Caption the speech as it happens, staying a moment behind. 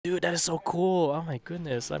dude, that is so cool. Oh my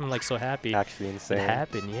goodness, I'm like so happy. Actually insane. It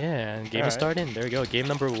happened, yeah. And game is starting. There we go. Game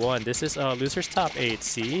number 1. This is losers top 8.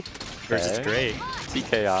 C versus Dre.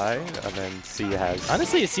 CKI, and then C has.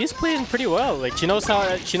 Honestly, C is playing pretty well. Like she knows how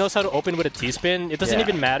to open with a T-spin. It doesn't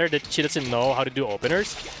even matter that she doesn't know how to do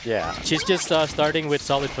openers. Yeah. She's just starting with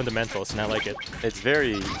solid fundamentals, and I like it. It's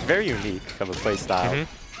very unique of a play style.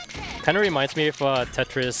 Kind of reminds me of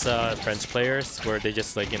Tetris French players, where they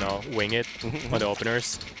just like wing it on the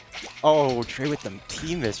openers. Oh, Trey with them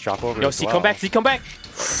T-miss drop over. Yo, C come back, C come back.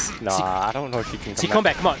 Nah, I don't know if she can. Come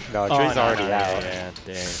back, come on. No, Dre's already out. Yeah,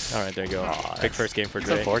 dang. All right, there you go. Big first game for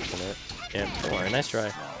Dre. It's unfortunate. Yeah, don't worry. Nice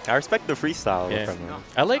try. I respect the freestyle from him.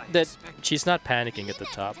 I like that she's not panicking at the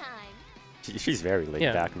top. She's very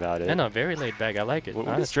laid back about it. I know, very laid back. I like it.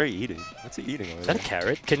 What is Dre eating? What's he eating over there? Is that a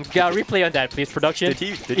carrot? Can replay on that, please, production? Did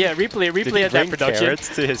he replay on that, production.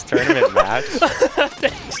 Carrots to his tournament match?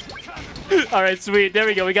 All right, sweet. There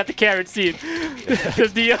we go. We got the carrot scene.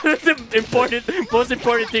 the most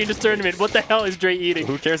important thing in this tournament. What the hell is Dre eating?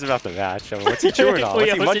 Who cares about the match? I mean, what's he chewing on?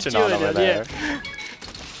 What's he munching on over there?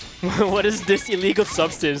 What is this illegal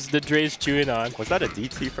substance that Dre's chewing on? Was that a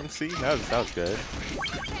DT from C? That was good.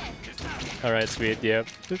 All right, sweet. Yep.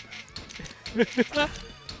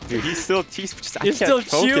 Dude, he's still chewing. He's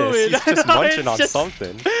just munching on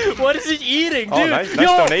something. What is he eating, dude? Oh, nice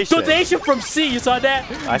donation. Donation from C. You saw that?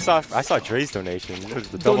 I saw Dre's donation. It was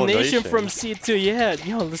the donation from C too. Yeah.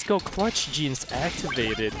 Yo, let's go. Clutch genes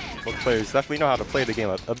activated. Both players definitely know how to play the game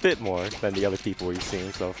a bit more than the other people we've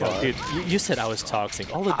seen so far. Yo, dude, you said I was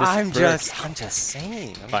toxic. All of this. I'm just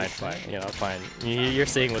saying. Fine. Fine. You're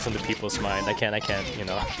saying what's on the people's mind. I can't.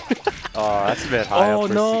 Oh, that's a bit high up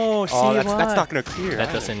for no. C. Oh, that's not gonna clear.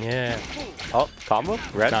 That doesn't. Yeah. Oh, combo?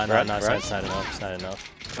 Red? No, red? It's not enough. It's not enough.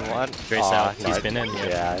 What? Trace out. He's been in.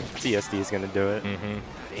 Yeah, CSD is gonna do it.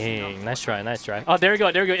 Dang, nice try. Oh, there we go.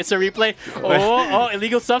 It's a replay. Oh,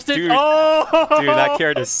 illegal substance. Dude, oh! Dude, that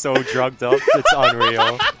carrot is so drugged up. It's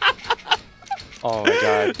unreal. Oh my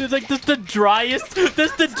god. It's like the driest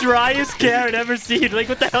carrot ever seen. Like,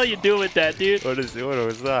 what the hell you doing with that, dude? What was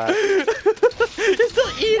that? You're still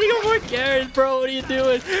eating more carrots, bro. What are you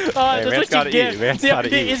doing? Hey, that's what you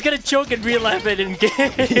get. He's gonna choke in real life and in game.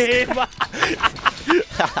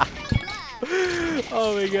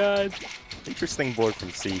 Oh my god. Interesting board from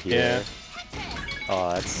C here. Yeah.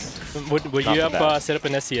 Oh, that's. Would you have set up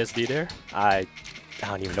an SCSD there? I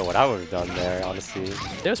don't even know what I would have done there, honestly.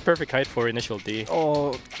 That was perfect height for initial D.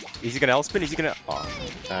 Oh, is he gonna L-spin? Is he gonna? Oh,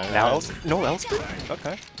 now no L-spin?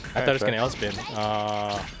 Okay. I thought it was gonna L-spin.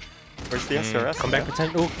 Where's the SRS? Come back,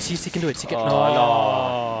 pretend. Oh, C can do it.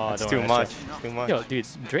 No. That's too much. Yo, dude,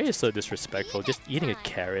 Dre is so disrespectful. Just eating a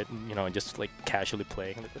carrot, and just like casually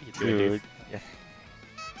playing. Like, what are you doing, dude? Yeah.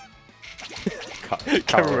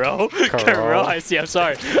 Karo, I see. I'm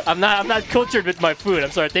sorry. I'm not cultured with my food. I'm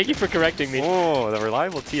sorry. Thank you for correcting me. Oh, the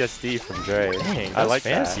reliable TSD from Dre. Dang, I like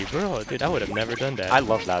fancy, that. bro. Dude, I would have never done that. I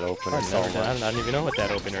love that opener so much. I don't even know what that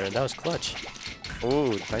opener is. That was clutch.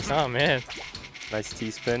 Oh, nice. Oh man. Nice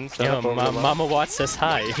T-spin. Yo, Mama Watt says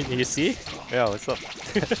hi. You see? Yeah, what's up?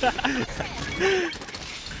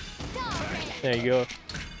 There you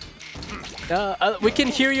go. We can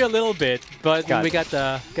hear you a little bit, but we got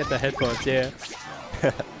the headphones. Yeah.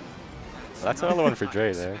 That's another one for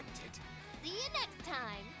Dre there. See you next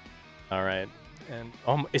time. All right. And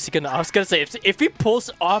is he gonna? I was gonna say if he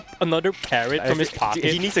pulls up another carrot from his pocket,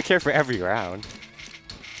 he needs a carrot for every round.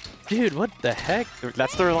 Dude, what the heck?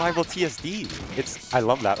 That's the reliable TSD. I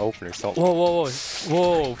love that opener so. Whoa!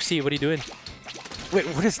 C, what are you doing? Wait,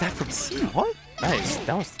 what is that from C? What? Nice.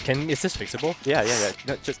 That was. Is this fixable? Yeah.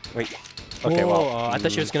 No, just wait. Okay, well. I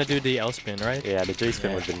thought she was gonna do the L spin, right? Yeah, the J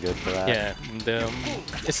spin would have been good for that. Yeah,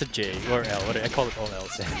 it's a J or L. I call it all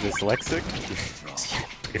L's. Dyslexic?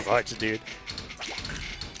 Pretty much, dude.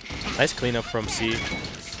 Nice cleanup from C.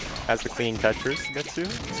 Has the clean Tetris to get to.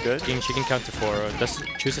 It's good. She can count to 4.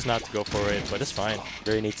 Chooses not to go for it, but it's fine.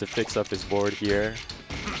 Dre needs to fix up his board here.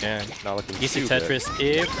 Yeah. Not looking easy too Tetris good.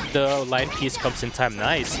 If the line piece comes in time.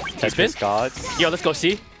 Nice. Tetris gods. Yo, let's go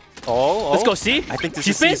C. Let's go C. I think this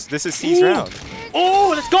is C's round.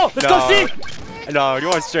 Oh, let's go. Let's go C. No, you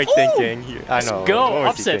want straight thinking. I know. Let's go.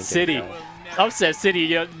 Upset City. No. Upset City.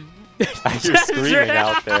 Yo. You're screaming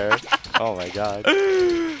out there. Oh my god.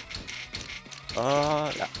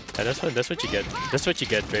 Yeah, that's what you get. That's what you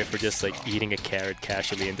get, Dre, for just like eating a carrot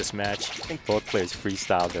casually in this match. I think both players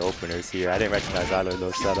freestyled their openers here. I didn't recognize either of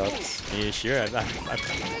those setups. Yeah, sure.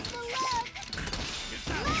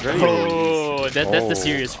 Oh, that's the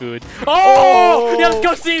serious food. Oh! Yeah, let's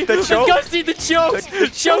go see! Let's go see the chokes!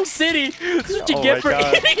 Choke City! This is what you get for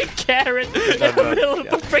eating a carrot in the middle of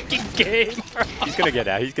a freaking game, bro. He's gonna get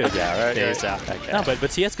out. He's gonna get out, right? Yeah, he's out. Okay. No,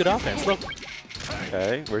 but he has good offense. Look.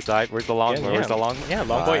 Okay, where's the long? Where's the long? Yeah,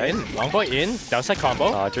 long boy in. Long boy in. Downside combo.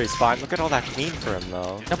 Oh, Dre's fine. Look at all that clean for him,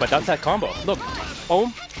 though. No, but downside combo. Look.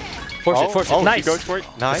 Boom. Force it. Nice. He goes for it.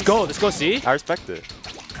 Nice. Let's go, see? I respect it.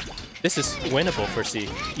 This is winnable for C.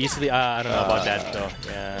 Easily, I don't know about that, though.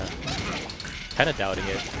 Yeah. Kind of doubting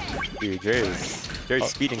it. Dude, Dre's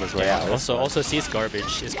speeding his way out. Also, C's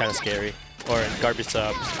garbage is kind of scary. Or garbage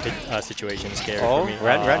situation is scary for me.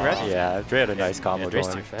 Red. Yeah, Dre had a nice combo Dre's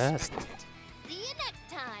going. too fast. See you next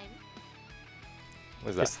time.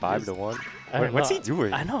 Was that 5 to 1? What's he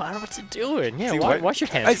doing? I know what's he doing? Yeah, wash your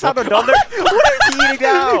hands. I saw another. What is he eating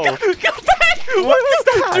now? Go back! What was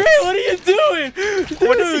that? Dre, what are you doing? Dude,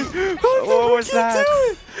 what is he? What was that?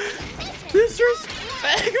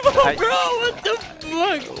 Disrespectful, bro! What the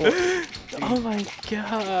fuck? Oh my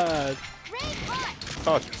god.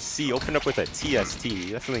 Oh, C, open up with a TST.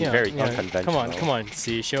 That's something very unconventional. Come on,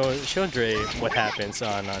 C. Show Dre what happens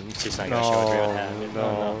on she's not gonna show Dre what happens.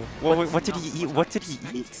 No. What did he eat? What did he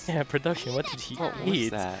eat? Yeah, production, what did he eat? What was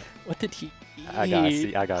that? What did he eat?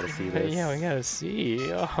 I gotta see this. Yeah, we gotta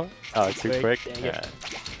see. Oh, too quick? Yeah.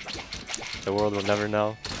 The world will never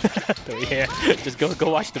know. Yeah, just go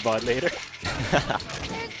watch the VOD later.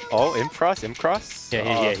 Oh, Imcross?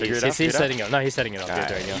 Yeah, he's setting it up. No, he's setting it up. Right,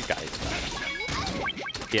 there you go. he's got it.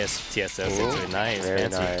 Yes, TSS into it. Nice, very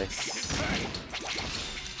fancy. Nice.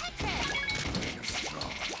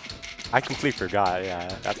 I completely forgot, yeah.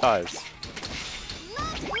 I thought it was...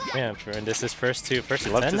 Yeah, and this is first to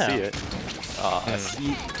 10 Love to now. see it.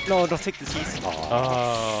 No, don't take the C's.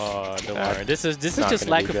 Oh, don't worry. This is just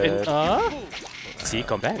lack of... See,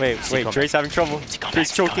 come back. Wait, Dre's having trouble.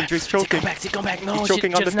 Dre's choking. Come back. No, he's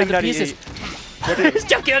choking on the thing that he ate. He's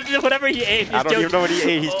choking on whatever he ate. I don't even know what he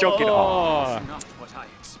ate. He's choking. Oh.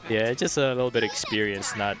 Yeah, just a little bit of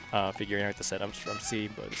experience, not figuring out the setups from C,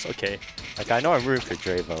 but it's okay. Like, I know I'm rooting for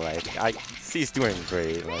Dre, but like, C's doing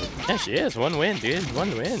great. Like. Yeah, she is. 1 win, dude.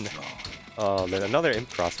 1 win. Oh, then another imp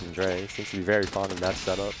cross from Dre. Seems to be very fond of that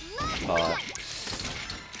setup.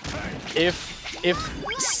 If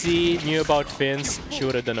C knew about fins, she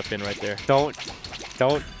would have done a fin right there. Don't.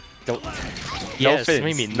 Yes, no fins.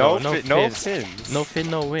 maybe no fins. No fin,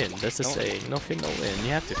 no win. That's the saying. No fin, no win.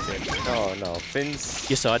 You have to fin. No. Fins.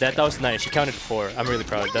 You saw that? That was nice. She counted 4. I'm really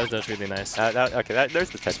proud. That was really nice. Okay,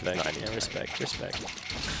 there's the Tetris 9. Yeah, respect.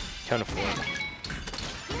 Counted 4.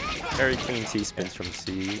 Very clean C spins from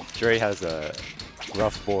C. Dre has a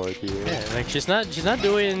rough board here. Yeah, like she's not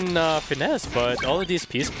doing finesse, but all of these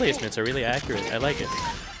piece placements are really accurate. I like it.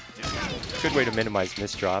 Good way to minimize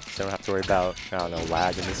misdrops. Don't have to worry about, I don't know,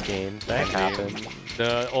 lag in this game. That can happen.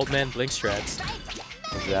 The old man blink strats.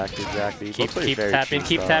 Exactly. Keep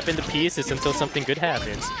tapping the pieces until something good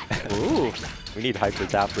happens. Ooh. We need hyper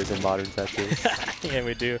tappers in modern Tetris. Yeah,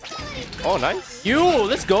 we do. Oh, nice.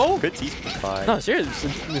 Let's go. Good teeth, fine. No,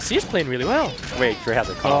 seriously, C's playing really well. Wait, Dre has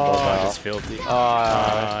a combo now. That's filthy.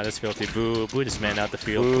 That's filthy. Boo this man out the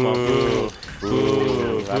field. Come on, boo.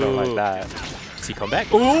 I don't like that. C, come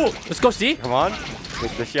back. Ooh, let's go, C. Come on.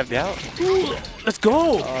 Does she have the out? Ooh, let's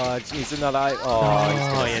go. Oh, jeez, another eye.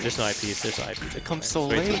 Oh, yeah, there's no IPs. It comes so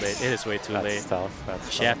late. Too late. It is way too late. Tough. That's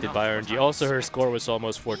shafted by RNG. Also, her score was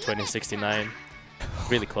almost 420.69.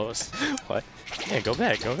 Really close. What? Yeah, go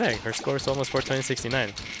back. Her score is almost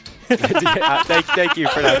 420.69. Thank you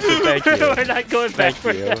for that shit. Thank you. We're not going back.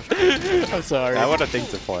 Thank you. I'm sorry. I want a thing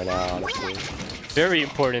to point out, honestly. Very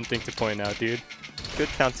important thing to point out, dude. Good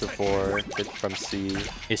count to 4. Good from C.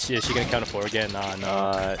 Is she gonna count to 4 again?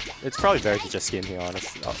 No. It's probably better to just skim here,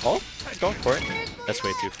 honestly. Oh, he's going for it. That's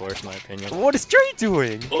way too forced, in my opinion. What is Dre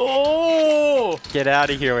doing? Oh! Get out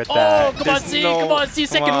of here with that. Come on, C.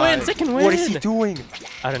 Second win. What is he doing?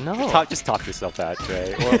 I don't know. Just talk yourself out,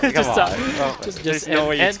 Dre. Well, just no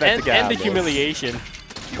way you expect to get out of this. The humiliation.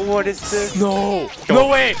 What is this? No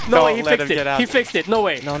way. He fixed it. No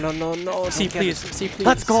way. No. C, please.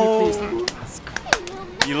 Let's go. C, please.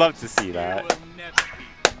 You love to see that.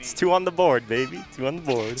 It's 2 on the board, baby. 2 on the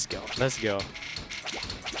board. Let's go.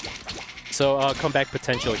 So, comeback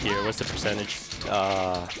potential here. What's the percentage?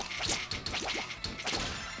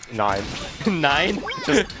 9. 9?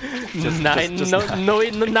 Just 9? No,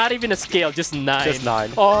 not even a scale. Just 9. Just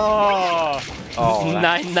 9. Oh,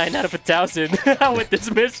 9 out of 1,000 with this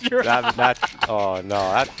misdrop.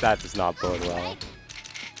 That does not bode well.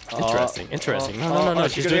 Interesting. No.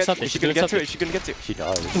 She's doing something. She's gonna get to it. She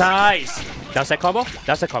does. Nice. Downside combo.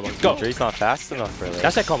 Let's go. Dre's not fast enough for this.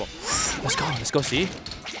 Downside combo. Let's go. C.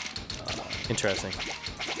 Interesting.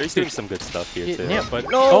 He's doing some good stuff here too. Yeah, but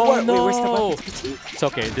No, no, wait, where's the PPT? it's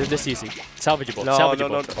okay. This is easy. Salvageable. No, Salvageable.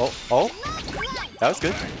 no, no. Oh, that was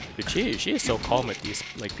good. Dude, she is so calm with these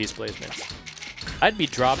like piece placements. I'd be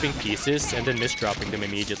dropping pieces and then misdropping them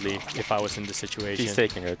immediately if I was in this situation. She's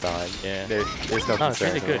taking her time. Yeah. There's no No, it's concern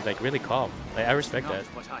really here. good. Like really calm. Like, I respect that.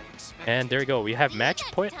 And there we go. We have match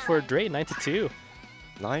point for Dre, 9-2.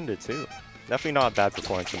 9-2. Definitely not a bad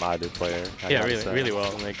performance from either player. I Yeah, gotta really, say. really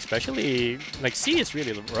well. Like especially like C is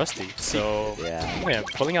really rusty. So Yeah.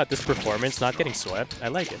 pulling out this performance, not getting swept. I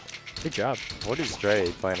like it. Good job. What is Dre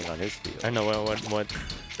planning on his field? I don't know what.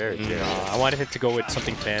 Very curious. I wanted him to go with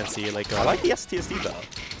something fancy, like I like the STSD though.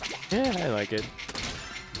 yeah, I like it.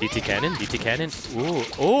 DT cannon, DT cannon. Ooh,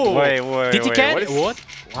 oh. Wait, DT cannon. What?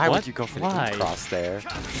 Why What? would you go for Why? the cross there?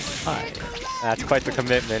 Hi. That's quite the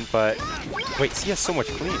commitment, but wait, he has so much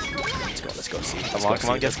clean. Let's go. See. Come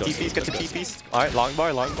on, get the TPs, get the TPs. All right, long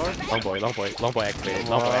bar. Long boy activated. Long boy Come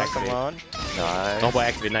activated. on. Nice. Long boy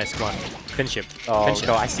activated. Nice. Come on. Finish him. Oh Finish him.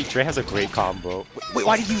 no, I see Dre has a great combo. Wait,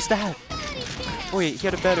 why did he use that? Wait, he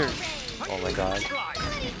had a better. Oh my god.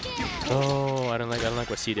 Oh, I don't like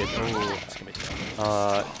what C did.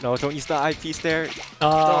 Oh, no, don't use the eyepiece there.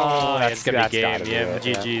 oh, that's- it's gonna be game. that's gotta be Yeah, it,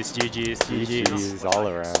 yeah. GG's. GG's all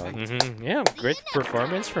around. Yeah, great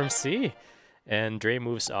performance from C. And Dre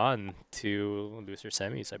moves on to loser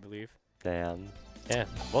semis, I believe. Damn. Yeah,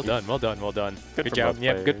 well done. Good Good for job. both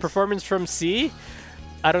Yeah, good players. performance from C.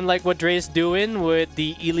 I don't like what Dre's doing with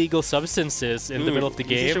the illegal substances in the middle of the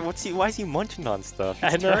game. Why is he munching on stuff?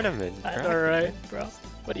 I It's know. tournament. All right, bro.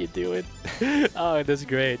 What are you doing? Oh, that's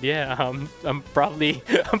great. Yeah, I'm probably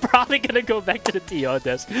gonna go back to the TO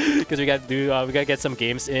desk because we gotta get some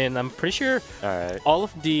games in. I'm pretty sure All right. all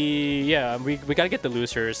of we gotta get the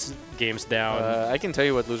losers games down. I can tell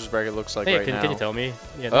you what losers bracket looks like Hey, right now. can you tell me?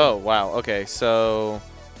 Yeah, Oh wow. Okay, so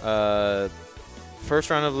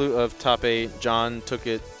first round of top 8, John took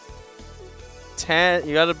it 10.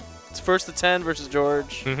 You got first to 10 versus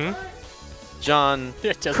George. John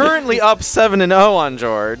currently up 7-0 on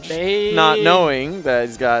George, not knowing that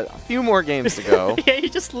he's got a few more games to go. Yeah, he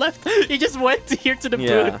just left. He just went here to the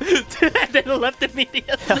Yeah. booth and then left immediately.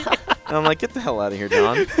 And I'm like, get the hell out of here,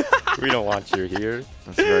 John. We don't want you here.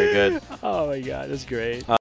 That's very good. Oh my god, that's great.